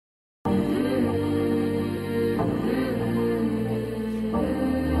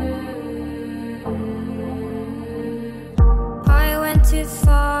too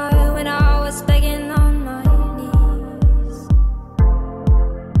far when I was begging on my knees,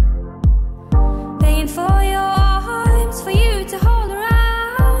 begging for your arms, for you to hold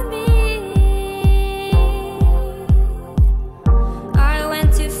around me. I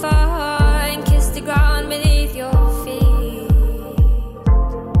went too far and kissed the ground beneath your feet,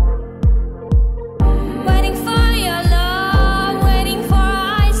 waiting for your love, waiting for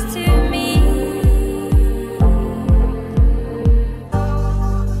eyes to meet.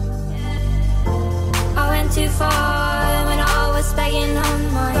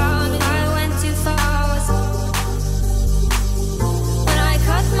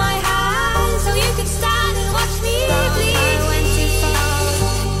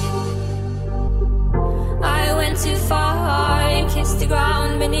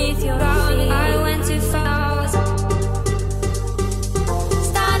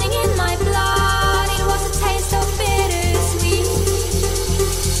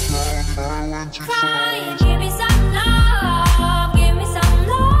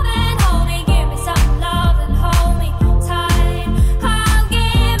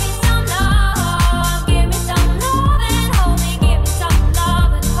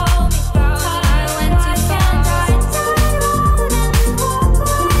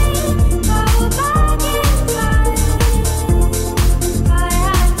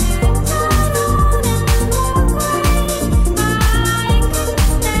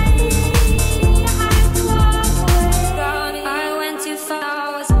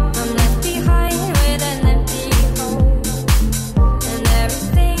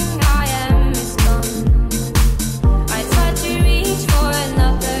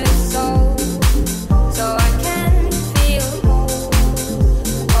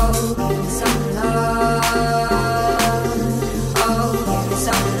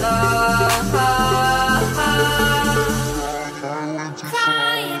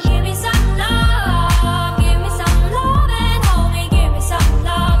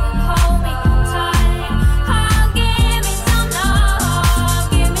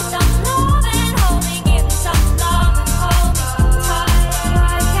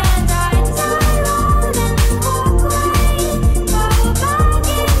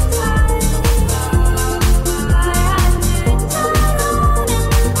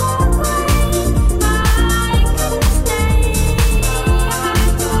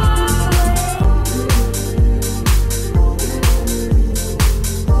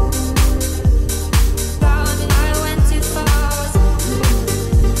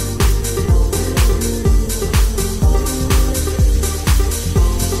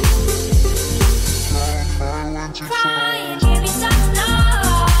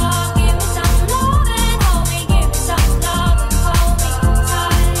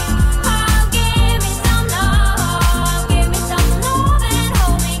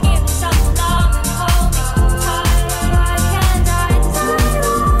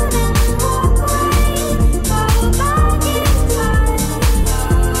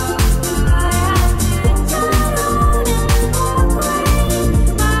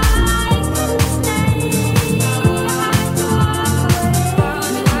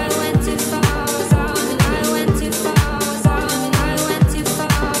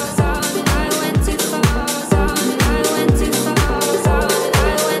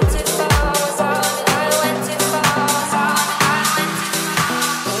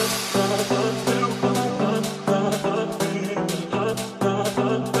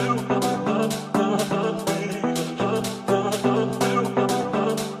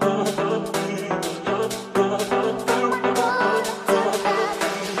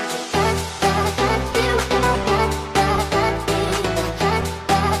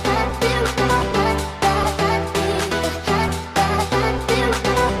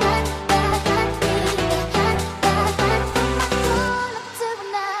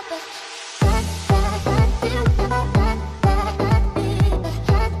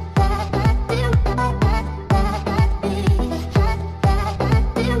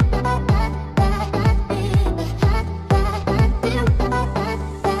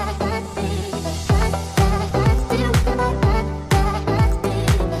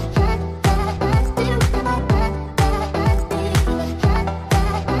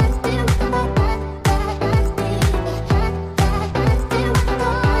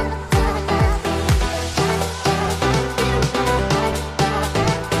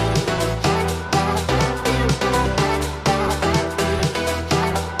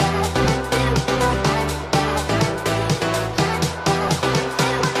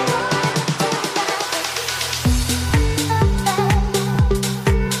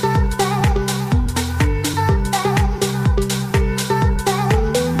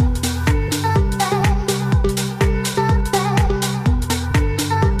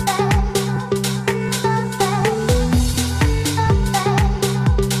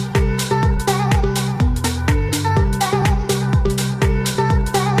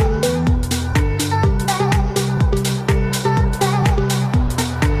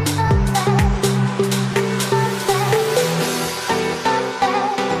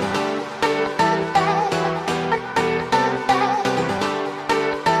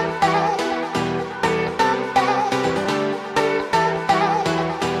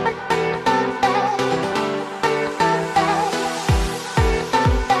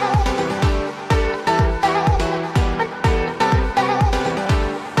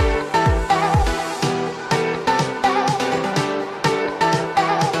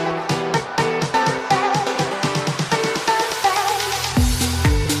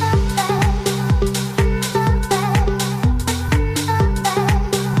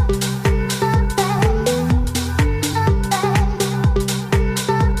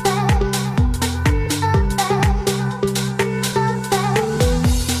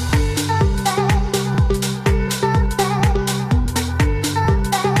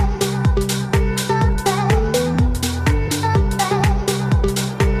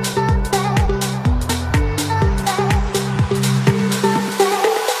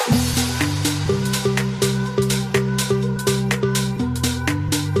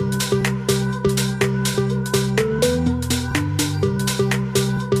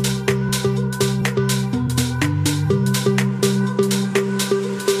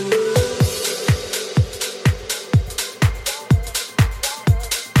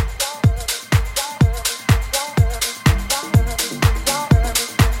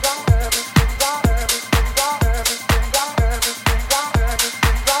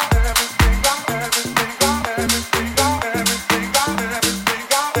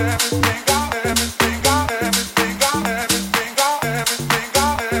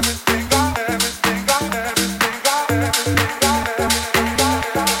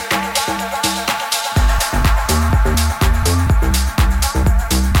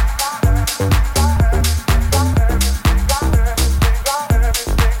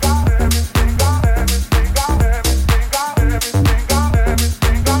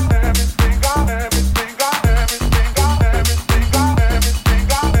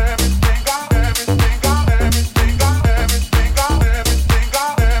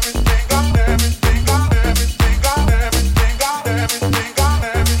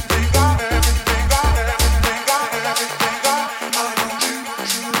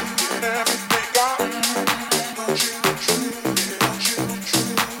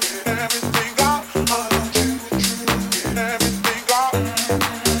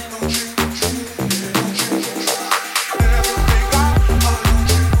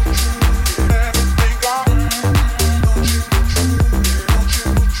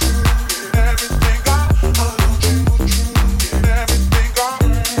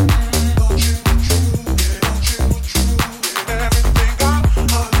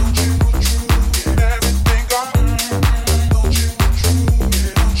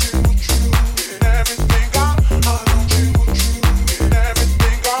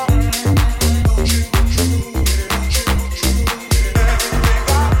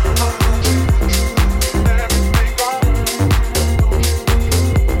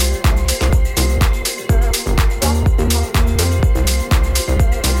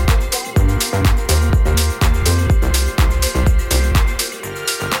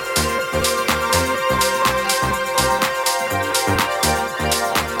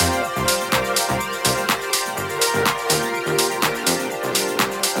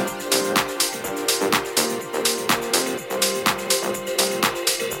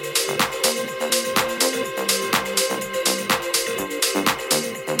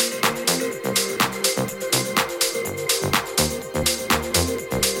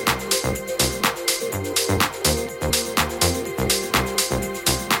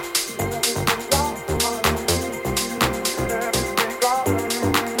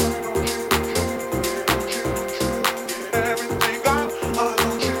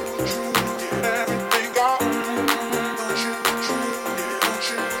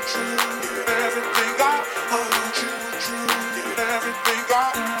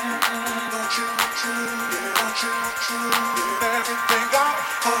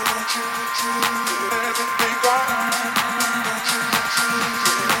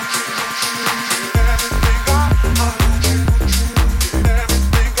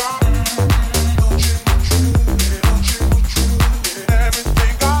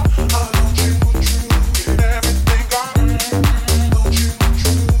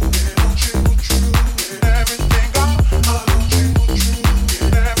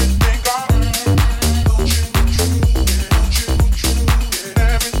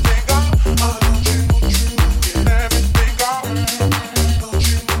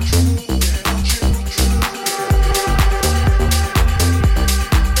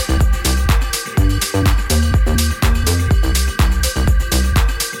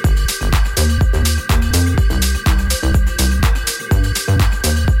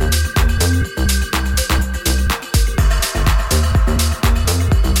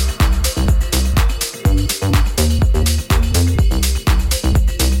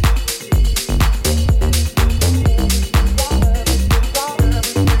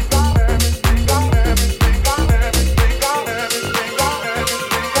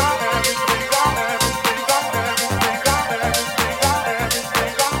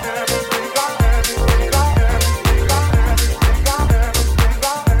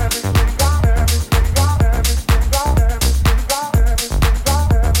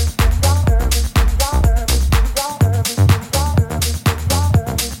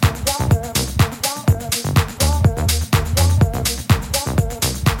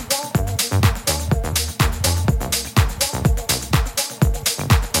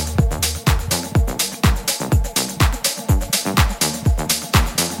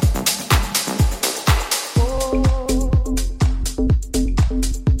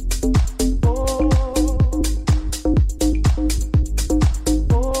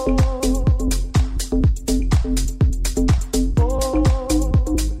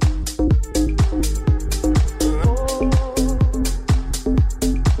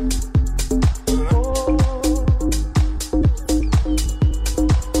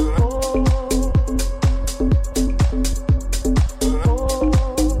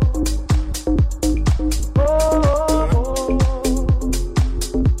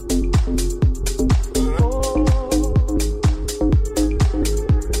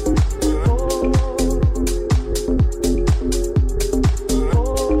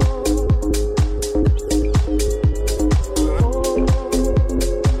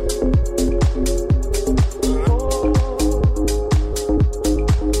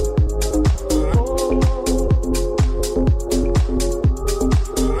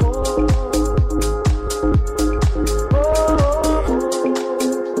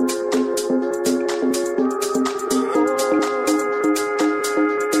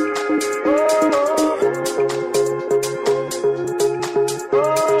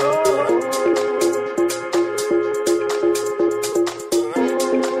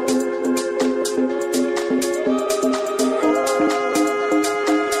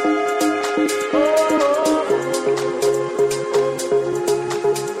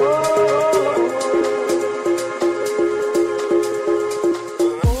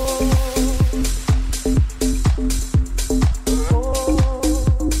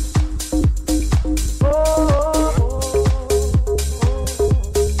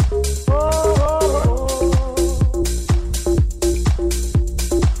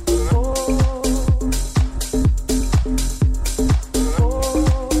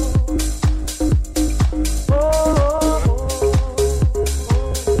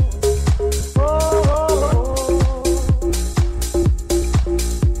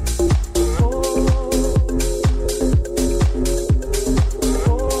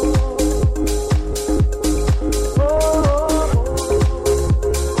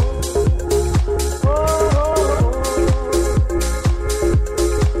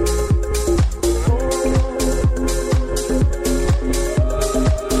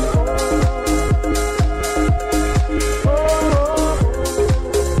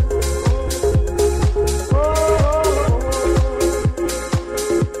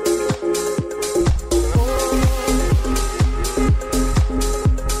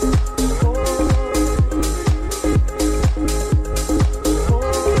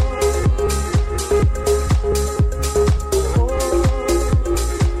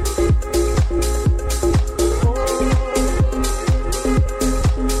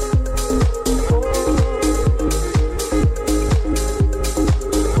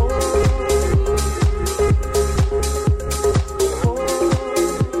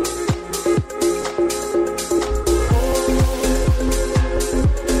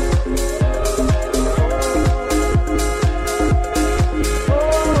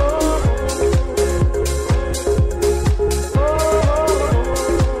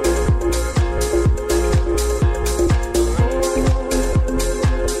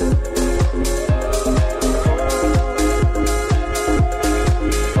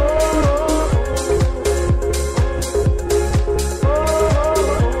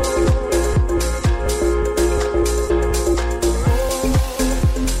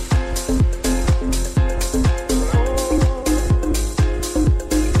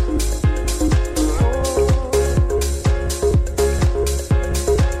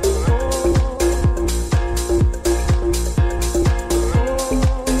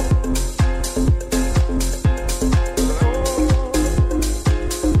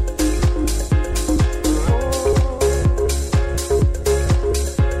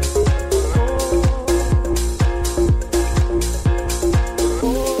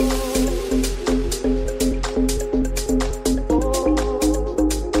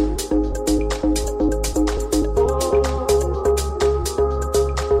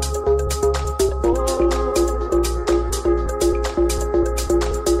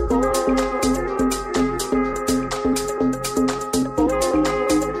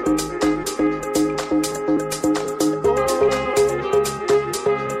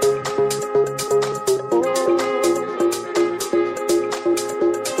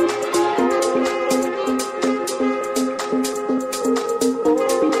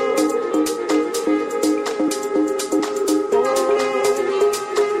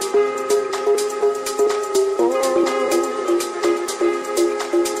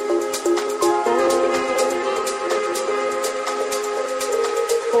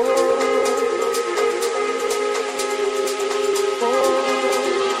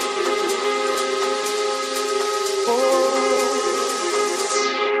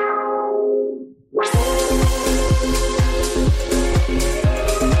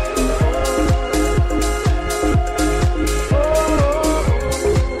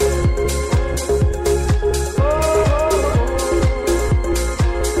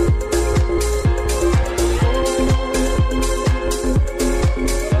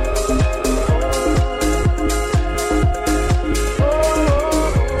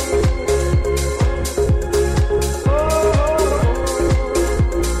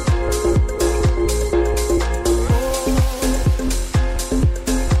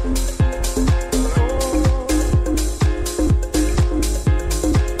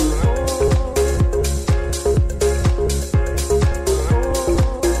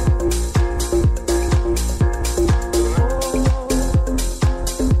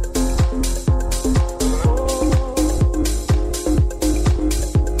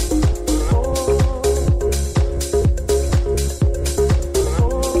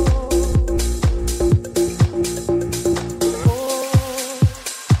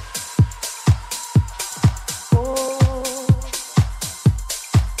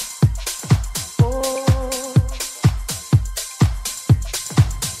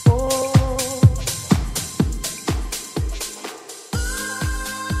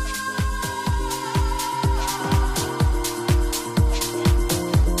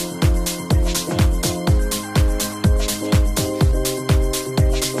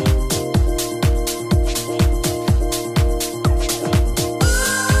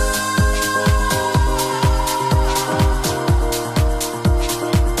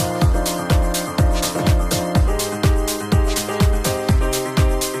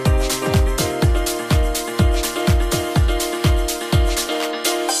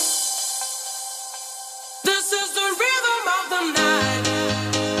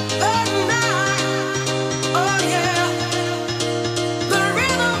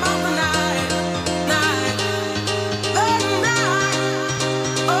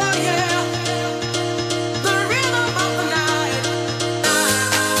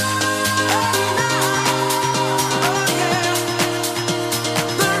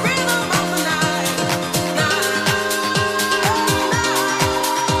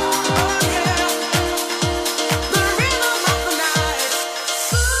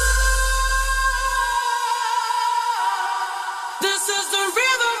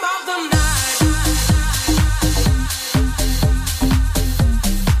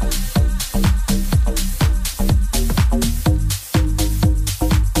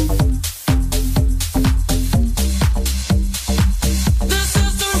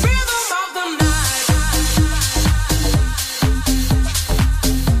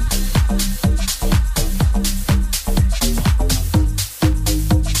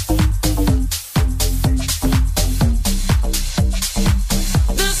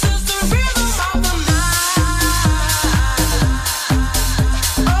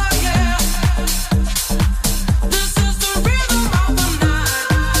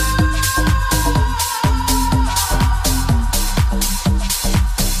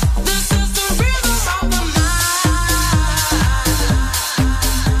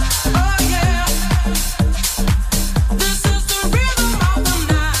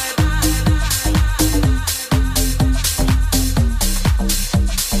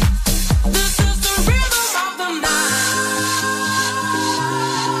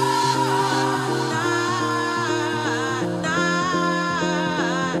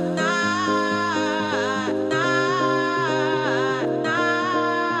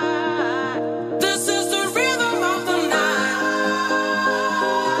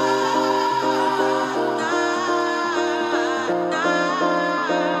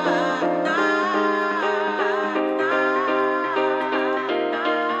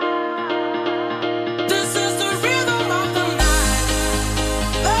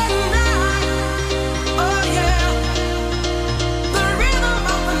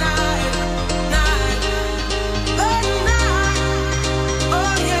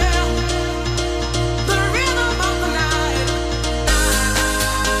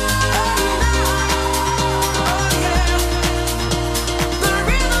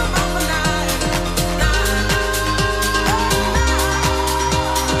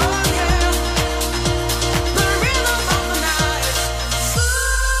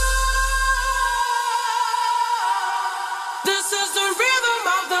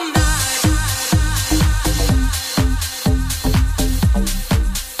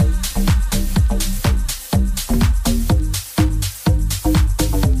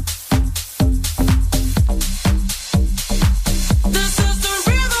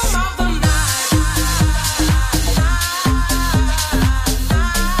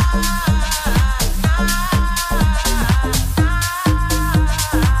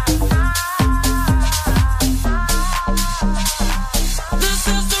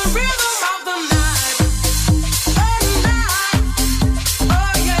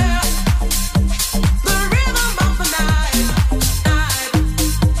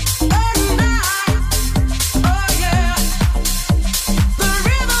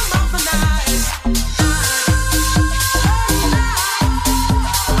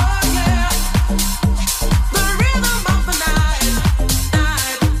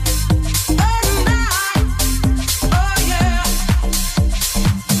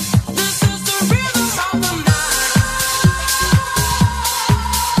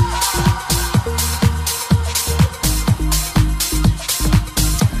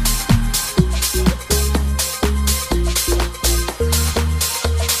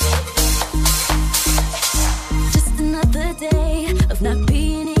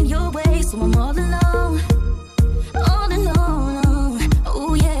 so I'm all alone. All alone,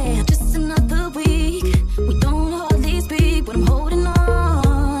 oh yeah, just another week. We don't hardly speak, but I'm holding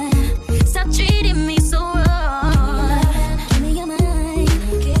on. Stop treating me so wrong. Give me your mind,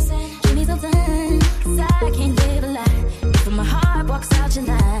 give me something, 'cause I can't live a lie. If my heart walks out your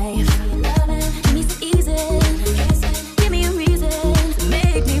life, give me some easy, give me a reason to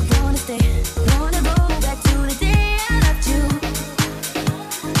make me wanna stay. Wanna go back to the day I loved you.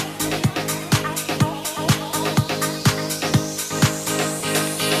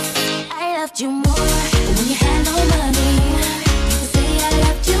 I loved you more when you had no money. You could say I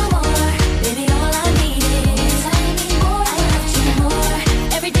loved you more, baby. All I needed is I need more. I loved you more.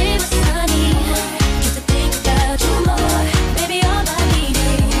 Every day was sunny. Just to think about you more, baby. All I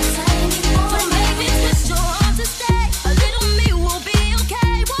needed is I need more. Don't make me twist your arm to stay. A little me will be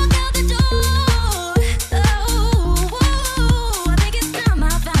okay. Walk out the door. Oh, I think it's time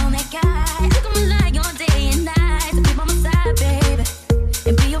I found that guy. Took him like all day and night to be by my side, baby,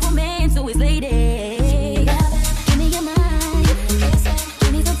 and be your romance always lady. Give me your mind,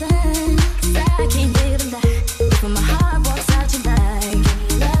 give me something, 'cause I can't live a lie. When my heart walks out your life,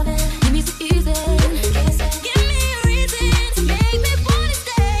 give me some easy, give me a reason to make me wanna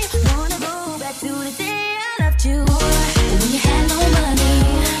stay. Wanna go back to the day I loved you more. When you had no money,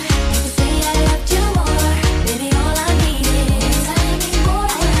 you could say I loved you more, baby. All I needed is I need more.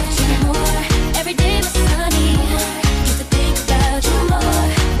 I loved you more. Every day was sunny. Just to think about you more,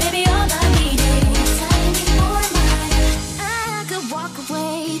 baby. All I needed is I need more. I could walk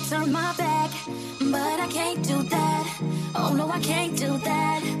away, turn my back, but I can't do that. Oh no, I can't do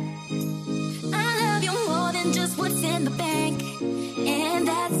that. I love you more than just what's in the bank, and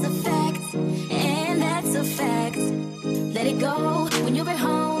that's a fact, and that's a fact. Let it go when you're at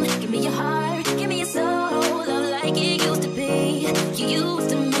home. Give me your heart, give me your soul. Love like it used to be. You used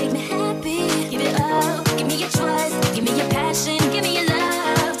to make me happy. Give it up, give me your trust, give me your passion, give me your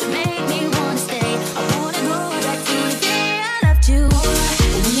love to make me wanna stay. I wanna go back to the day I loved you.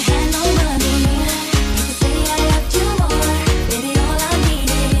 When you had no money, you could say I loved you more, baby. All I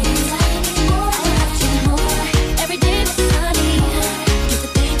needed is I need more. I loved you more. Every day was sunny. Just to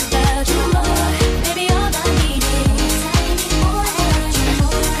think about you more, baby. All I needed is I need more. I loved you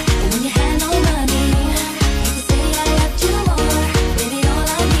more. When you had no money, you could say I loved you more, baby. All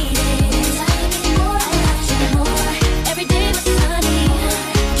I needed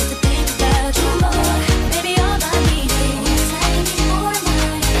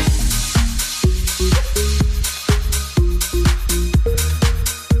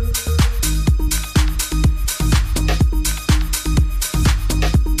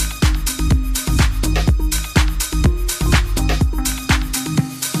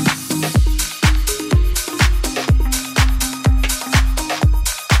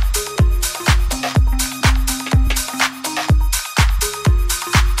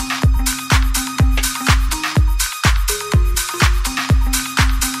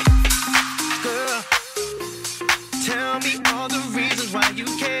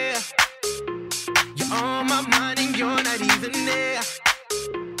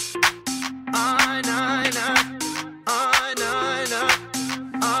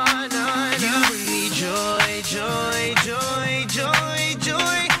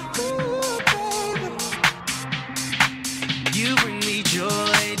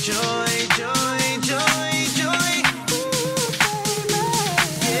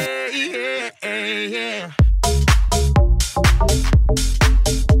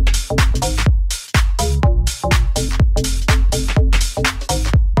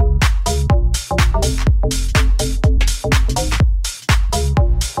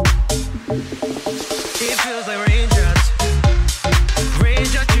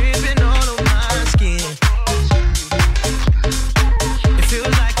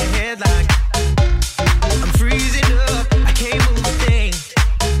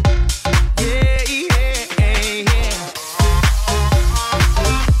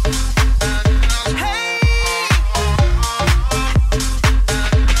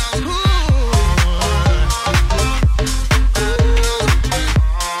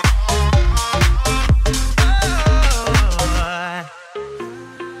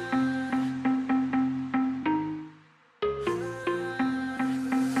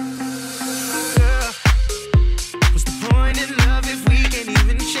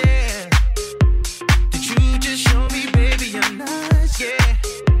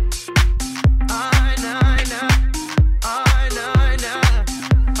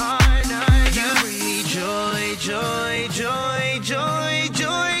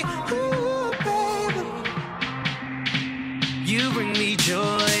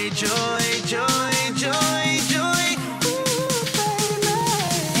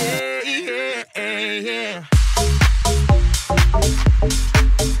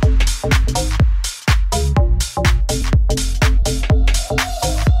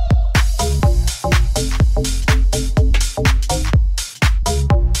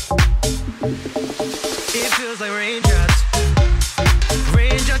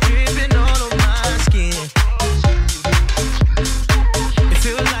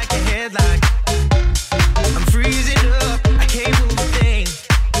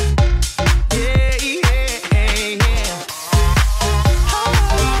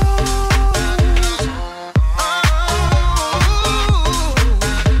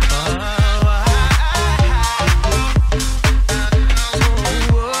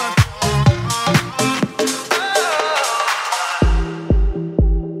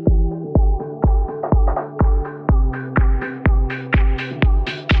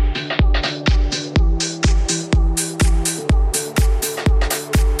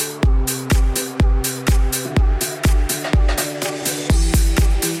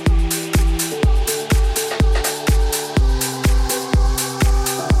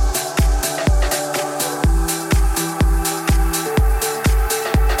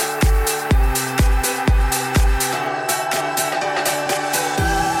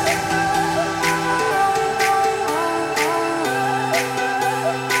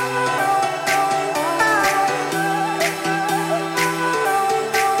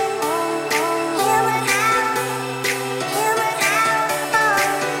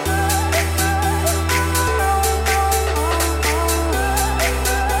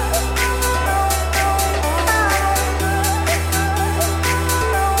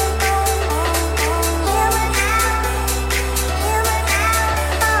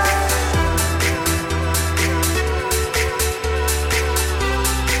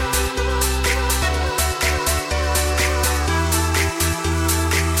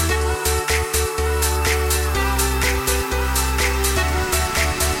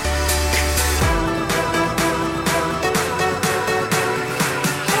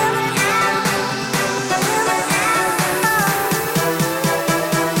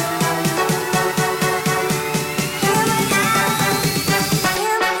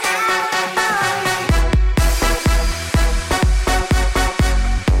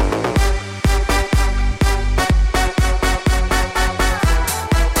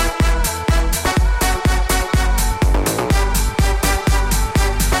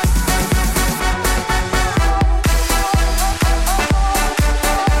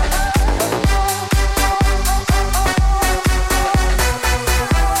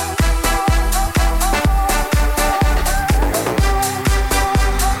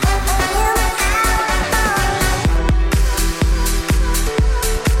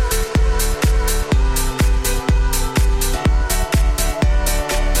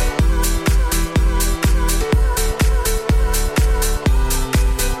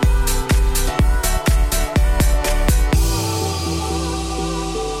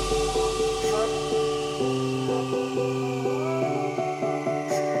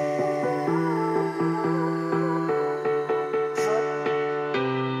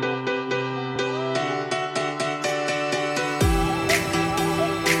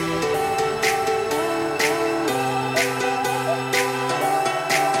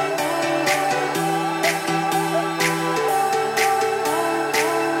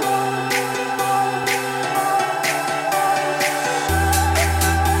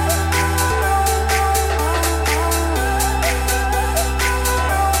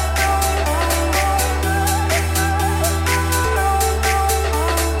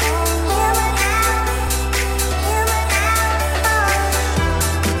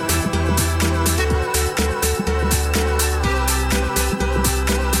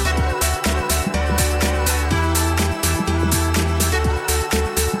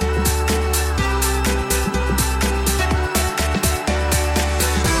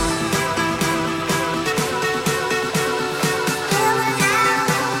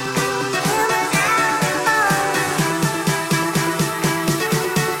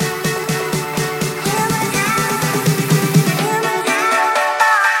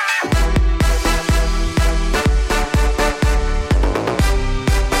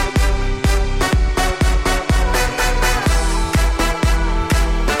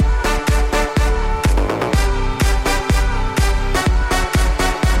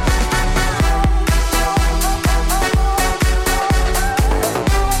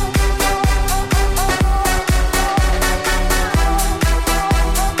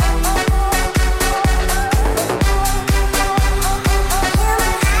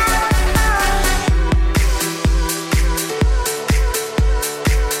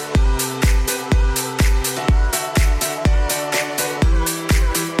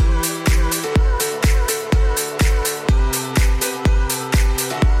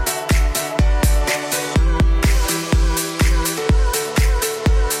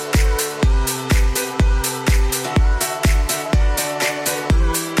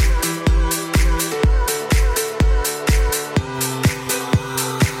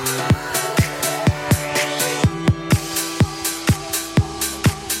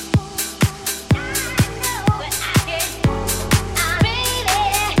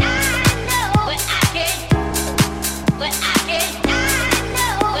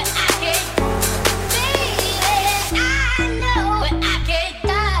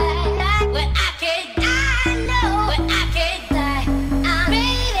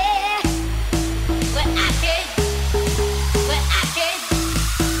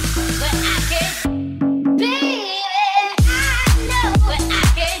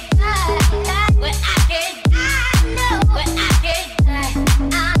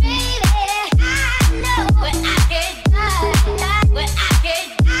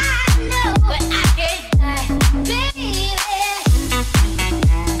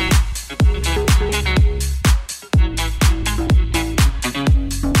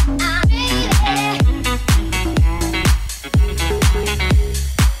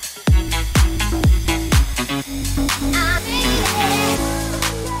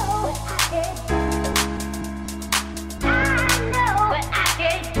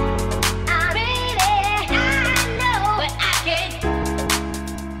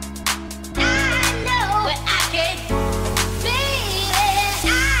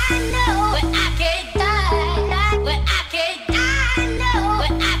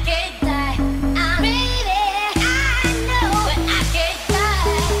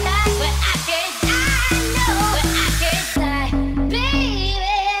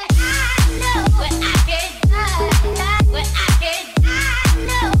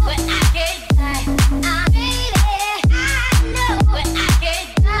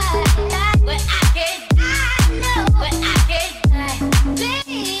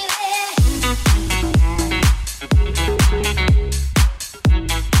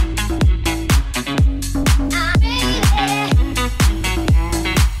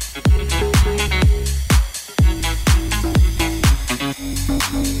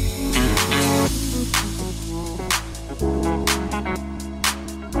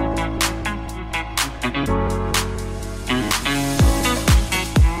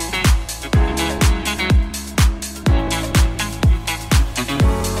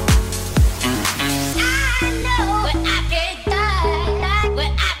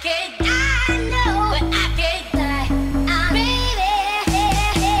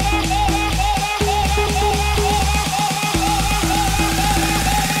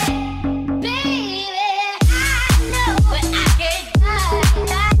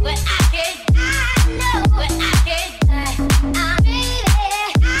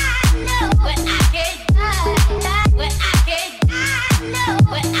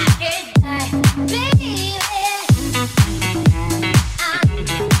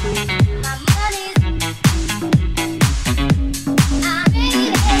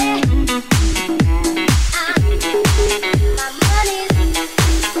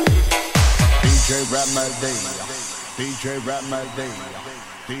DJ Remedy,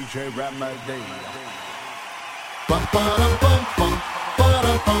 DJ Remedy.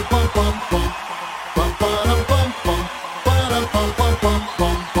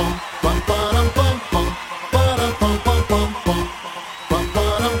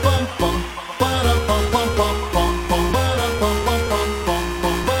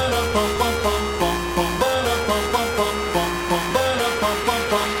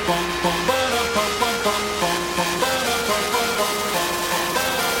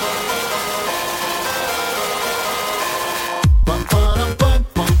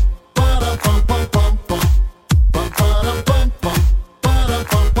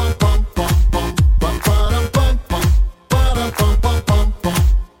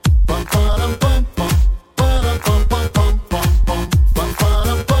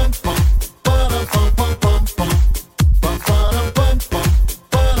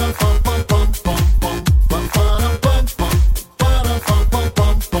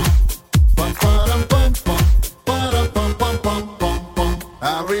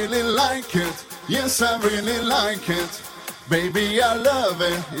 I really like it. Baby, I love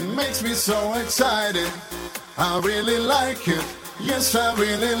it. It makes me so excited. I really like it. Yes, I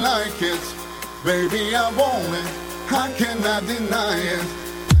really like it. Baby, I want it. I cannot deny it.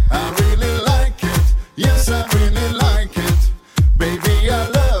 I really like it. Yes, I really like it. Baby, I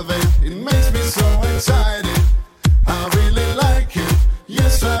love it. It makes me so excited. I really like it.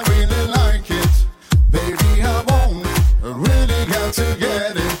 Yes, I really like it. Baby, I want it. I really got to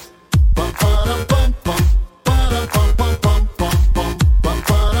get it.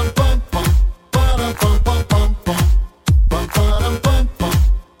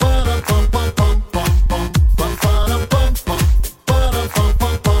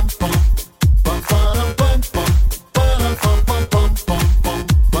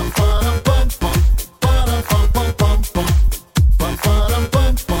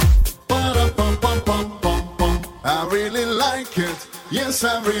 Yes,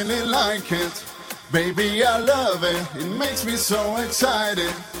 I really like it. Baby, I love it. It makes me so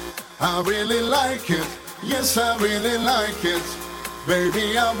excited. I really like it. Yes, I really like it.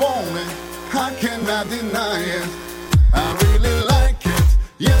 Baby, I want it. I cannot deny it. I really like it.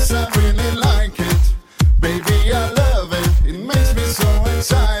 Yes, I really like it. Baby, I love it. It makes me so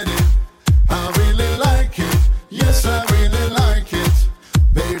excited. I really like it. Yes, I really like it.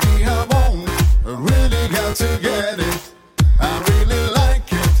 Baby, I want it. I really got to get it. I really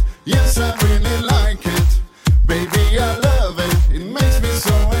like it. Yes, I really like it. Baby, I love it. It makes me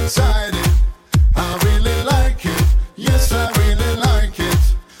so excited. I really like it. Yes, I really like it.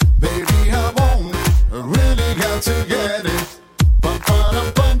 Baby, I want it. I really got to get it.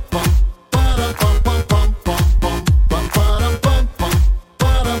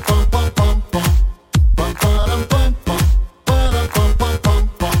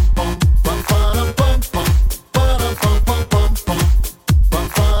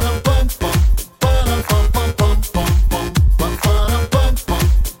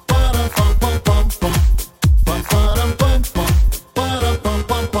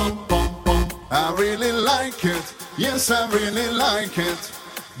 Yes, I really like it.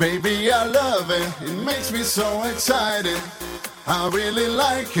 Baby, I love it. It makes me so excited. I really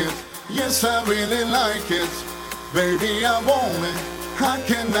like it. Yes, I really like it. Baby, I want it. I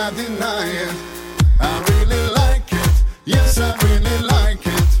cannot deny it. I really like it. Yes, I really like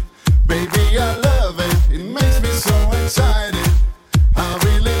it. Baby, I love it. It makes me so excited. I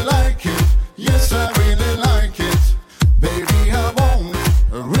really like it. Yes, I really like it. Baby, I want it.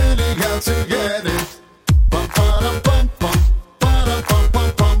 I really got to get it.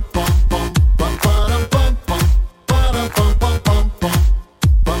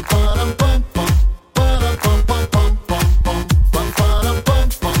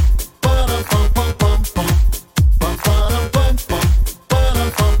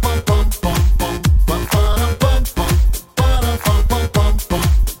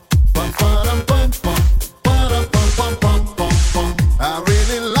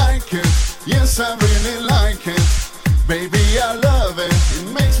 I really like it. Baby, I love it.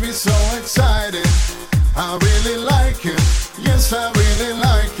 It makes me so excited. I really like it. Yes, I really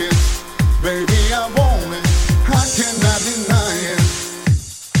like it. Baby, I want it. I cannot deny it.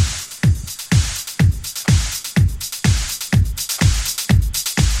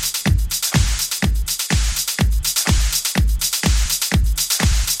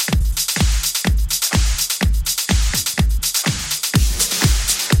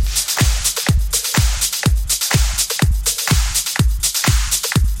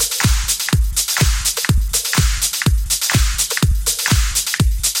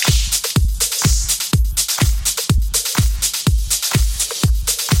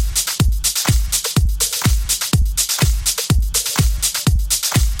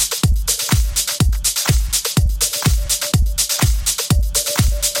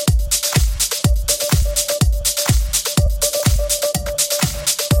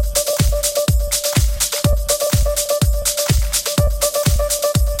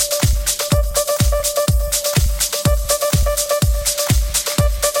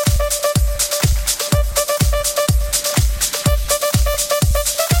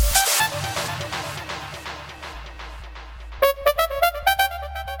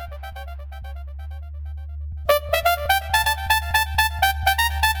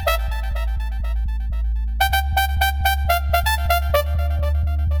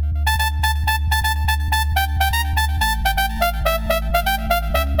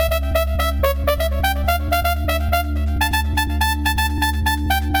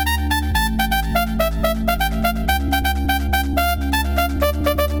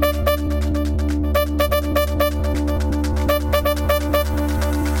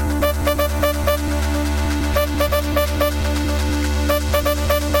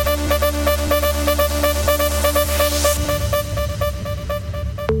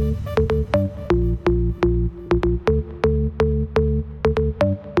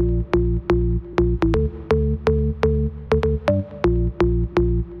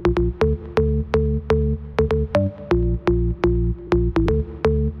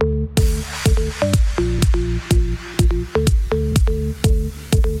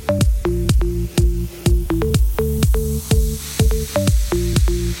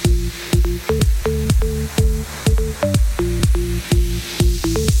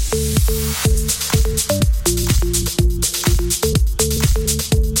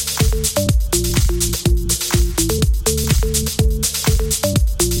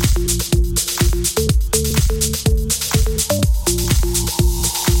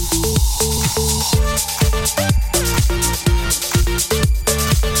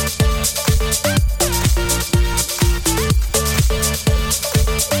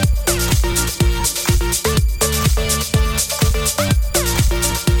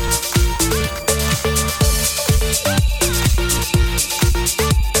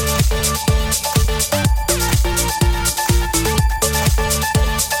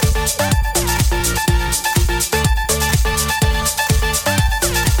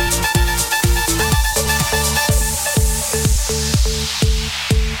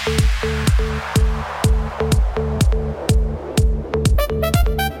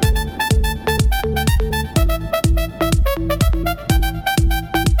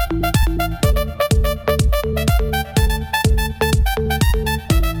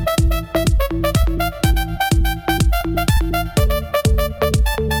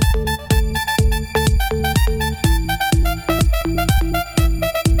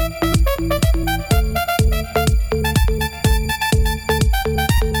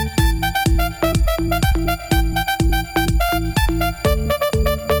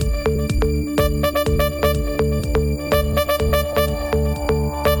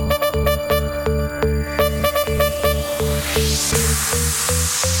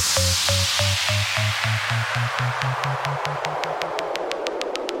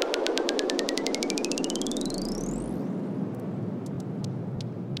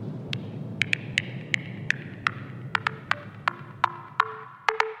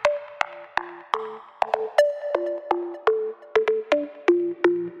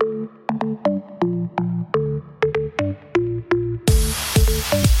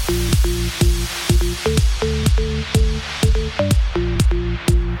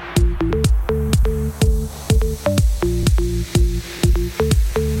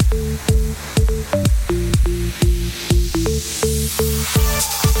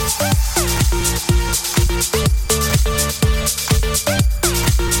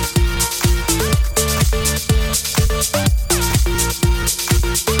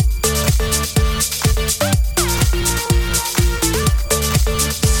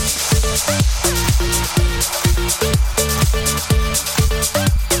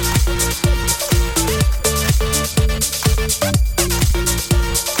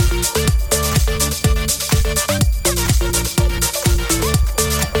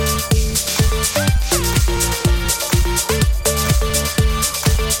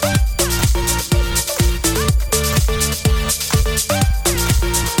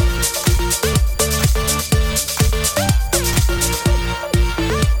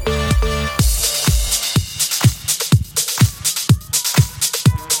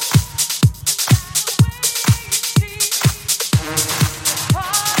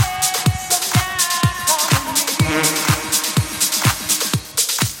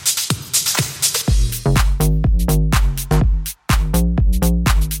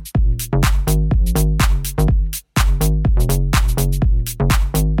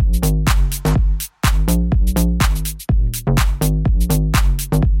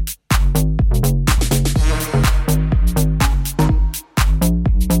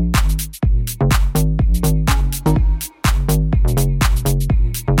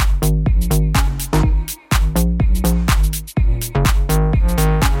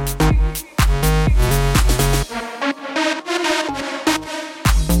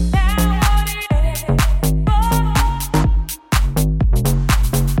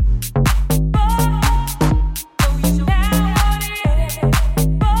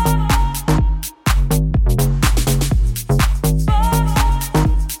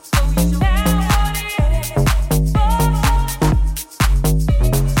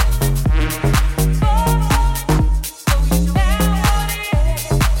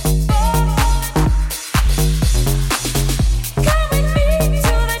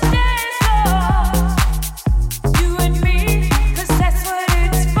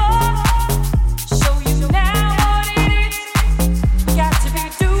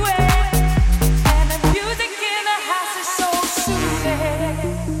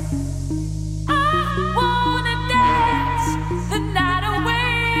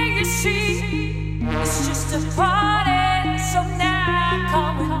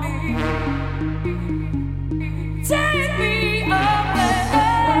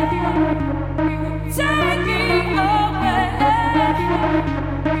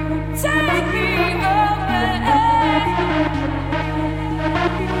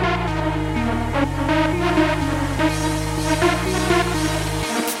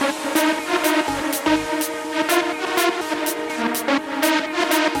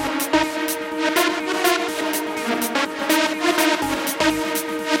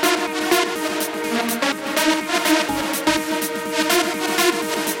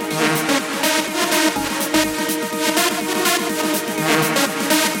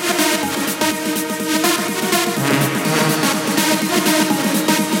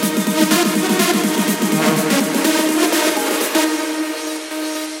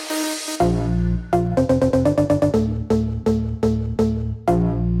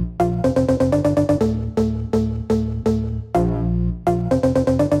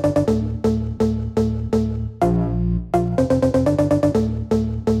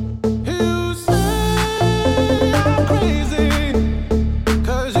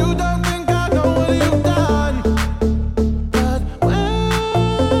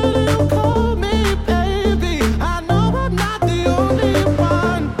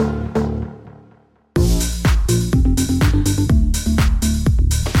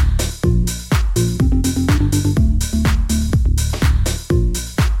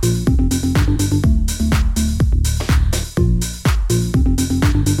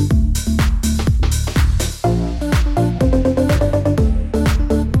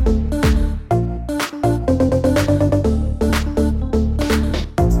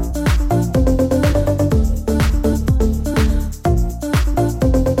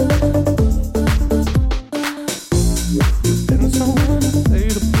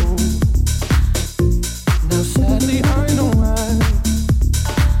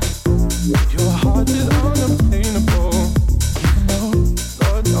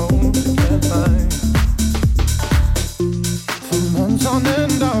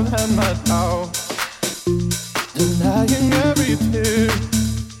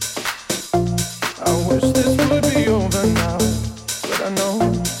 I know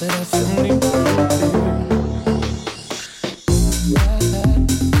that I still need you.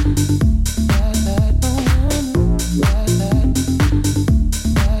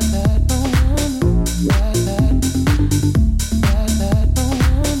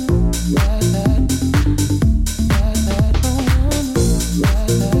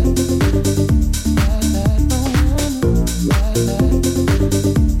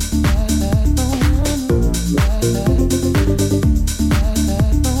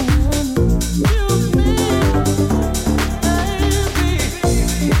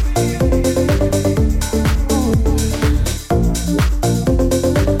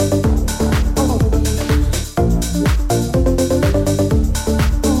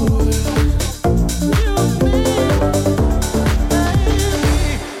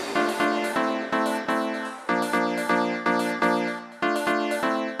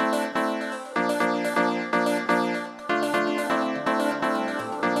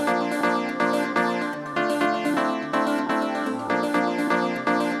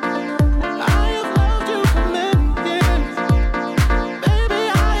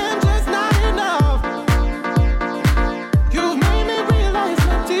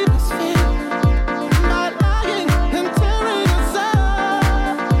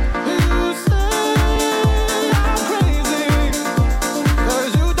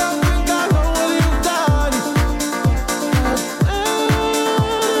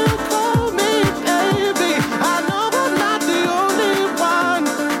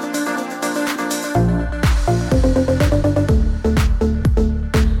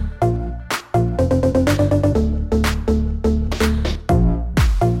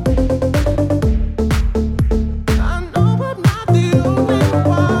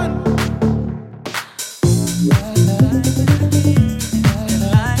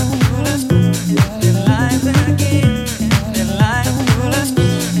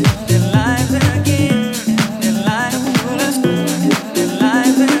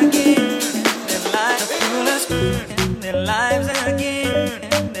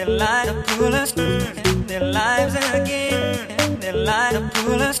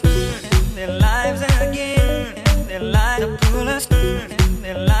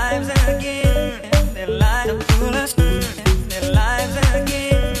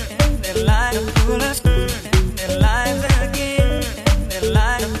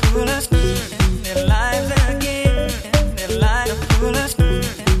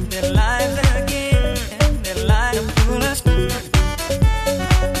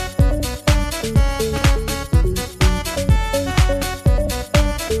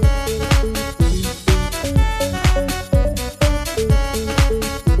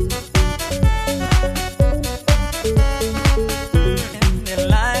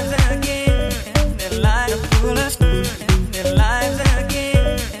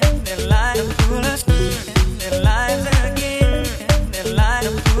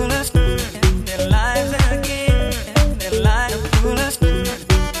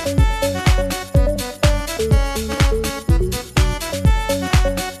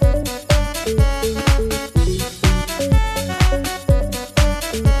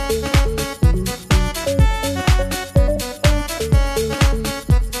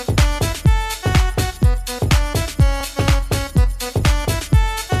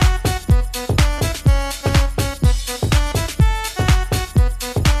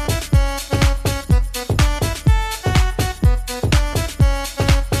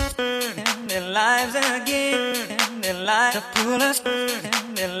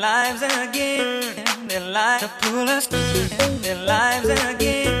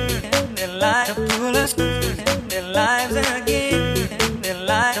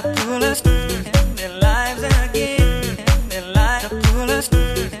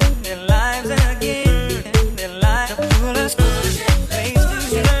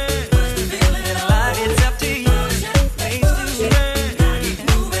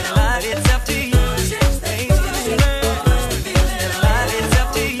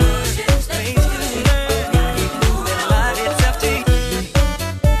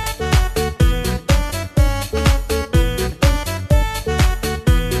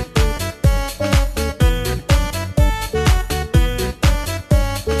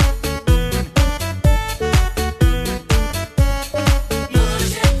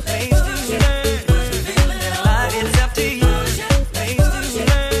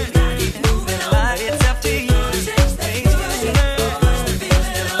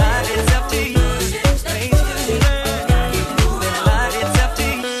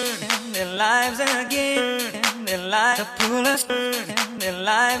 their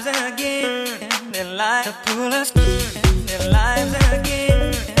lives again, their lives to pull us, their lives again.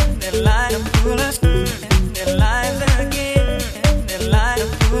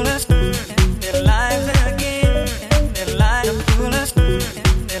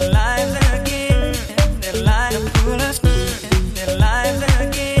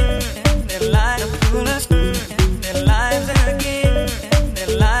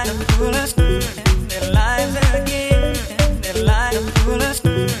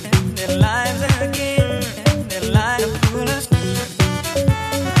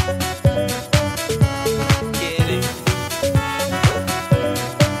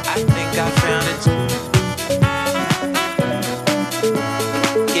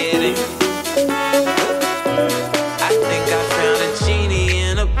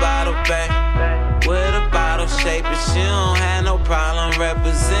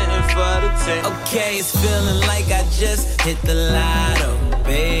 Okay, it's feeling like I just hit the lotto,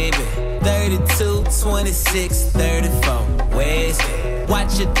 baby. 32, 26, 34, wasted.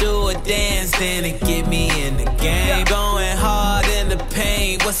 Watch you do a dance, then it get me in the game. Going hard in the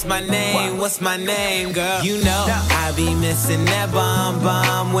paint. What's my name? What's my name, girl? You know I be missing that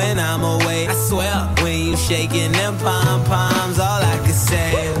bomb when I'm away. I swear when you shaking them pom-poms, all I can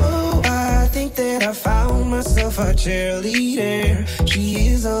say. Oh, I think that I found myself a cheerleader. She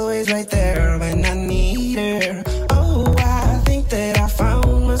is always right there when I need her. Oh, I think that I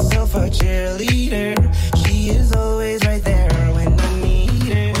found myself a cheerleader. She is always right there when I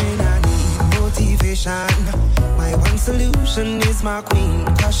need her. When I need motivation, my one solution is my queen,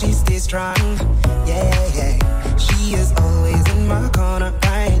 cause she stays strong. Yeah, yeah. She is always in my corner,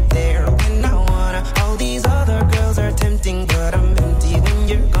 right there when I wanna. All these other girls are tempting, but I'm empty when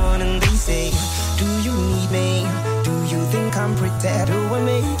you're gone. And they say, do you need me? Do you think I'm pretty? Do I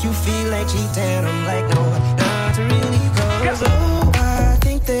make you feel like cheating? I'm like, no, not really, cause oh, I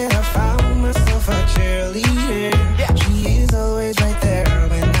think that I found myself a cheerleader. She is always right there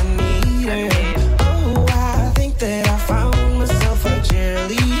when I need her. Oh, I think that I found myself a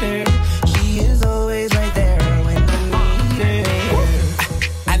cheerleader. She is always right there when I need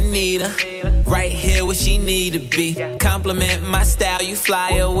her. I need her right here where she need to be. Compliment my style, you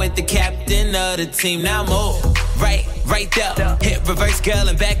fly her with the captain of the team. Now move right there. Hit reverse, girl,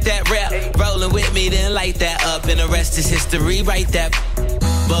 and back that rap. Rolling with me, then light that up, and the rest is history. Right that.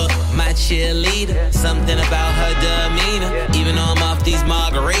 But my cheerleader, something about her demeanor. Even though I'm off these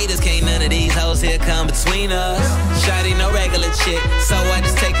margaritas, can't none of these hoes here come between us. Shawty no regular chick, so I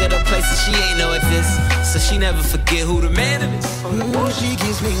just take her to places she ain't know exist. So she never forget who the man is. She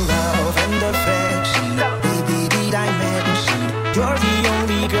gives me love and affection. Baby, did I mention you're the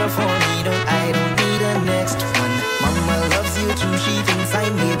only girl for